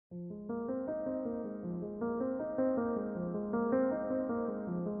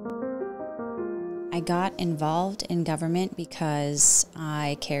got involved in government because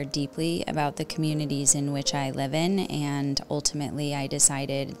I care deeply about the communities in which I live in, and ultimately I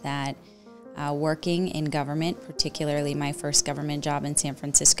decided that working in government, particularly my first government job in San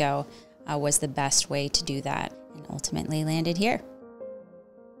Francisco, was the best way to do that, and ultimately landed here.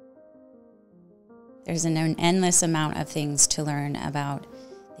 There's an endless amount of things to learn about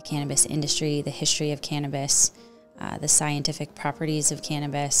the cannabis industry, the history of cannabis, the scientific properties of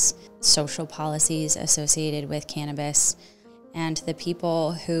cannabis, social policies associated with cannabis, and the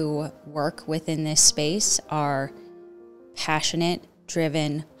people who work within this space are passionate,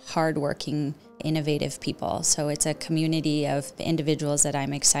 driven, hardworking, innovative people. So it's a community of individuals that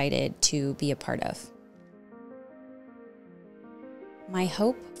I'm excited to be a part of. My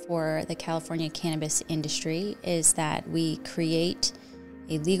hope for the California cannabis industry is that we create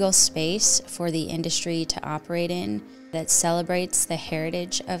a legal space for the industry to operate in that celebrates the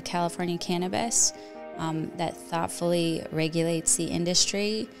heritage of California cannabis, that thoughtfully regulates the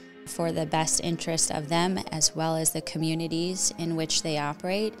industry for the best interest of them as well as the communities in which they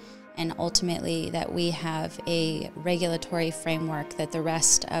operate, and ultimately that we have a regulatory framework that the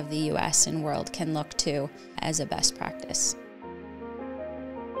rest of the U.S. and world can look to as a best practice.